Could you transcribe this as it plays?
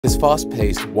This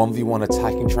fast-paced 1v1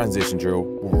 attacking transition drill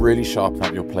will really sharpen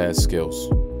up your players' skills.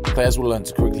 Players will learn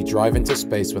to quickly drive into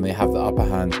space when they have the upper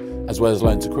hand, as well as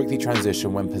learn to quickly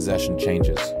transition when possession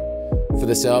changes. For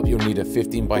the setup, you'll need a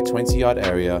 15 by 20 yard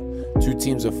area, 2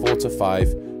 teams of 4 to 5,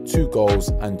 2 goals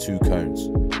and 2 cones.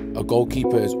 A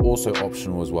goalkeeper is also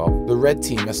optional as well. The red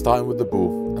team are starting with the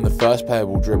ball, and the first player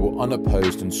will dribble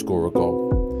unopposed and score a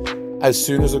goal. As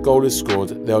soon as a goal is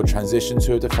scored, they'll transition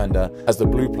to a defender, as the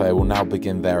blue player will now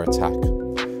begin their attack.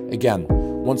 Again,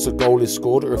 once a goal is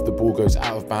scored or if the ball goes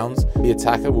out of bounds, the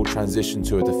attacker will transition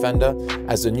to a defender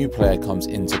as the new player comes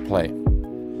into play.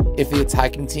 If the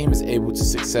attacking team is able to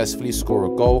successfully score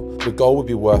a goal, the goal will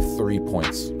be worth 3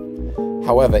 points.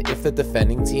 However, if the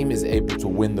defending team is able to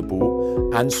win the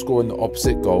ball and score in the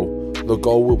opposite goal, the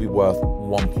goal will be worth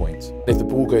 1 point. If the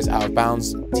ball goes out of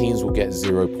bounds, teams will get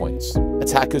 0 points.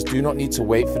 Attackers do not need to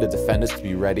wait for the defenders to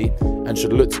be ready and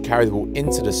should look to carry the ball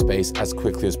into the space as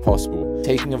quickly as possible,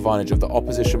 taking advantage of the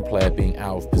opposition player being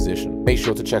out of position. Make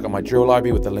sure to check out my drill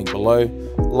library with the link below.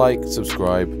 Like,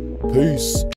 subscribe, peace.